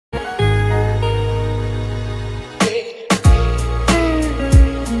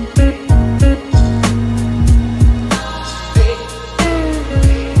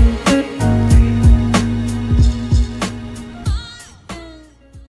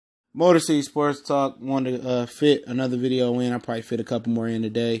Motor City Sports Talk. Wanted to fit another video in. I'll probably fit a couple more in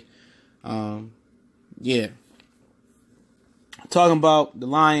today. Yeah. Talking about the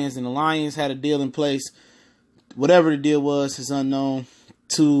Lions, and the Lions had a deal in place. Whatever the deal was is unknown,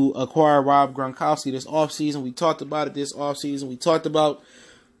 to acquire Rob Gronkowski this offseason. We talked about it this offseason. We talked about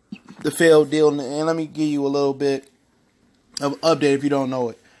the failed deal, and let me give you a little bit of update if you don't know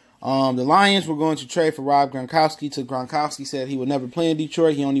it. The Lions were going to trade for Rob Gronkowski. Gronkowski said he would never play in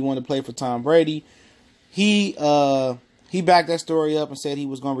Detroit. He only wanted to play for Tom Brady. He backed that story up and said he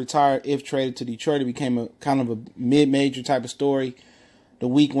was going to retire if traded to Detroit. It became a kind of a mid-major type of story the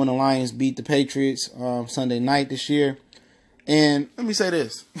week when the Lions beat the Patriots Sunday night this year. And let me say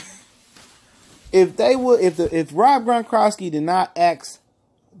this: if Rob Gronkowski did not axe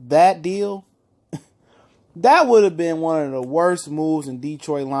that deal, that would have been one of the worst moves in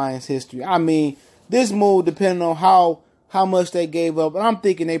Detroit Lions history. I mean, this move, depending on how much they gave up, and I'm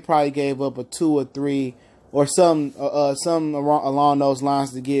thinking they probably gave up a 2 or 3 or some along those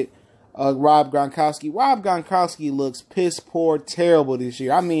lines to get Rob Gronkowski. Rob Gronkowski looks piss poor, terrible this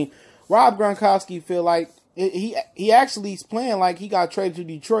year. I mean, Rob Gronkowski feel like he actually is playing like he got traded to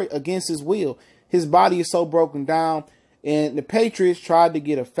Detroit against his will. His body is so broken down. And the Patriots tried to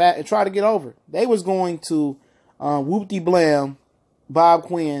get over. They was going to whoop-de-blam Bob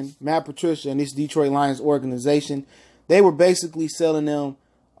Quinn, Matt Patricia, and this Detroit Lions organization. They were basically selling them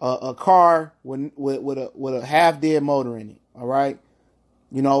a car with a half-dead motor in it. All right,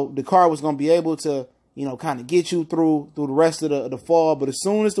 you know, the car was going to be able to, you know, kind of get you through the rest of the fall. But as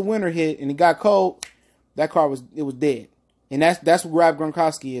soon as the winter hit and it got cold, that car was dead. And that's what Rob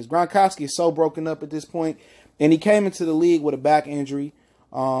Gronkowski is. Gronkowski is so broken up at this point. And he came into the league with a back injury.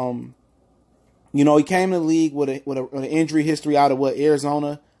 You know, he came to the league with an injury history out of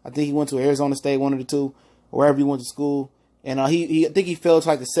Arizona. I think he went to Arizona State, one of the two, or wherever he went to school. And I think he fell to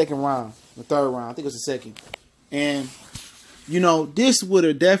like the second round, the third round. I think it was the second. And, you know, this would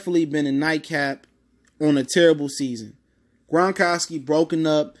have definitely been a nightcap on a terrible season. Gronkowski broken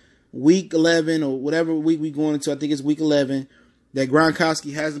up week 11 or whatever week we going into. I think it's week 11. That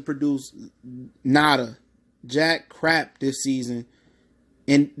Gronkowski hasn't produced nada. Jack crap this season,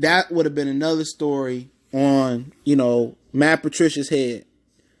 and that would have been another story on, you know, Matt Patricia's head.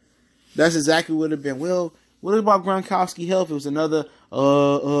 That's exactly what it would have been. Well, what about Gronkowski health? It was another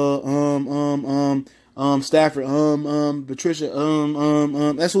Stafford Patricia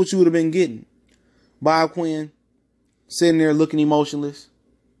That's what you would have been getting. Bob Quinn sitting there looking emotionless.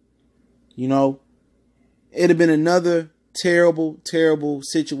 You know, it'd have been another terrible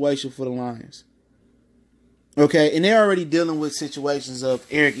situation for the Lions. Okay, and they're already dealing with situations of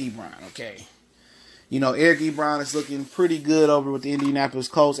Eric Ebron, okay? You know, Eric Ebron is looking pretty good over with the Indianapolis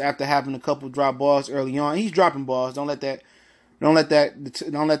Colts after having a couple drop balls early on. He's dropping balls. Don't let that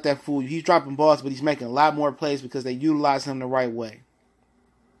fool you. He's dropping balls, but he's making a lot more plays because they utilize him the right way.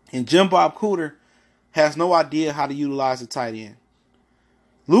 And Jim Bob Cooter has no idea how to utilize the tight end.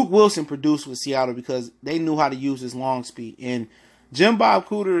 Luke Wilson produced with Seattle because they knew how to use his long speed. And Jim Bob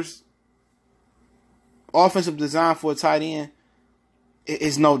Cooter's offensive design for a tight end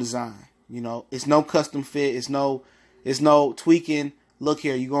is no design. You know, it's no custom fit. It's no tweaking. Look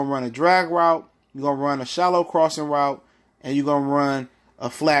here, you're going to run a drag route, you're going to run a shallow crossing route, and you're going to run a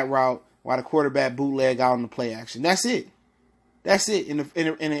flat route while the quarterback bootleg out in the play action. That's it. In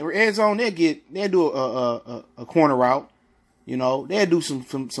the red zone, they'll do a corner route. You know, they'll do some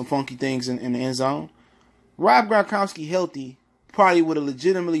funky things in the end zone. Rob Gronkowski healthy probably would have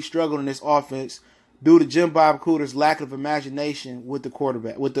legitimately struggled in this offense due to Jim Bob Cooter's lack of imagination with the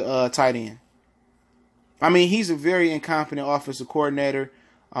quarterback, with the tight end. I mean, he's a very incompetent offensive coordinator,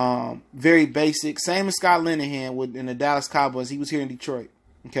 very basic. Same as Scott Linehan in the Dallas Cowboys. He was here in Detroit.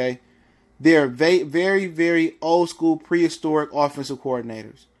 Okay, they're very old school, prehistoric offensive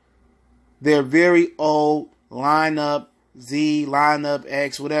coordinators. They're very old, lineup Z, lineup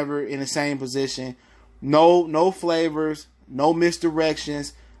X, whatever, in the same position. No flavors, no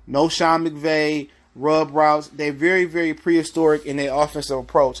misdirections, no Sean McVay rub routes. They're very prehistoric in their offensive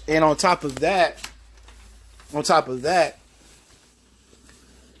approach. And on top of that,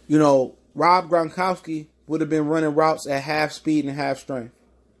 you know, Rob Gronkowski would have been running routes at half speed and half strength.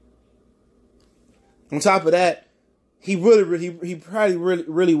 On top of that, he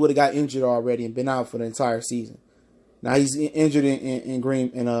probably would have got injured already and been out for the entire season. Now he's injured in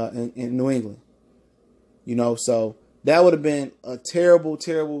New England. You know, so that would have been a terrible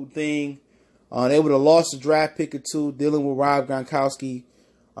thing. They would have lost a draft pick or two dealing with Rob Gronkowski.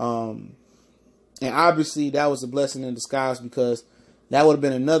 And obviously that was a blessing in disguise because that would have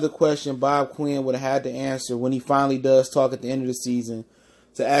been another question Bob Quinn would have had to answer when he finally does talk at the end of the season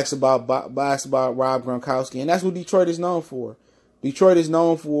to ask about Rob Gronkowski, and that's what Detroit is known for. Detroit is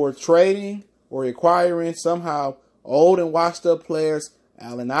known for trading or acquiring somehow old and washed up players.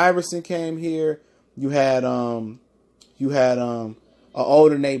 Allen Iverson came here. You had an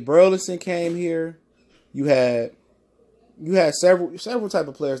older Nate Burleson came here. You had several type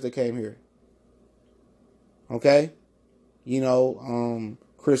of players that came here. Okay,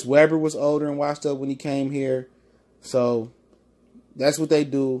 Chris Webber was older and washed up when he came here, so that's what they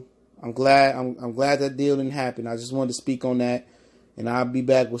do. I'm glad that deal didn't happen. I just wanted to speak on that, and I'll be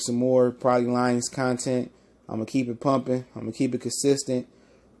back with some more probably Lions content. I'm gonna keep it pumping. I'm gonna keep it consistent.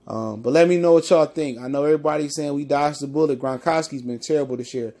 But let me know what y'all think. I know everybody's saying we dodged the bullet. Gronkowski's been terrible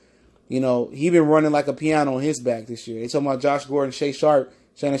this year. He been running like a piano on his back this year. They talking about Josh Gordon, Shannon Sharp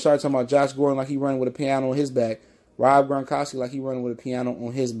talking about Josh Gordon like he running with a piano on his back. Rob Gronkowski like he running with a piano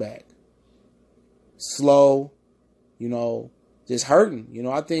on his back. Slow, just hurting.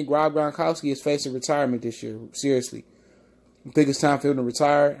 I think Rob Gronkowski is facing retirement this year. Seriously. I think it's time for him to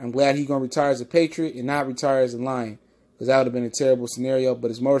retire. I'm glad he's going to retire as a Patriot and not retire as a Lion, because that would have been a terrible scenario. But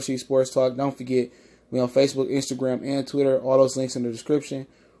it's Motor City Sports Talk. Don't forget, we're on Facebook, Instagram, and Twitter. All those links in the description.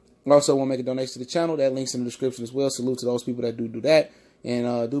 Also, want to make a donation to the channel. That link's in the description as well. Salute to those people that do that.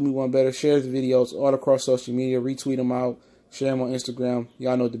 And do me one better. Share the videos all across social media. Retweet them out. Share them on Instagram.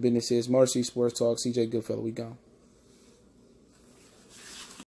 Y'all know what the business is. Motor City Sports Talk. CJ Goodfellow. We gone.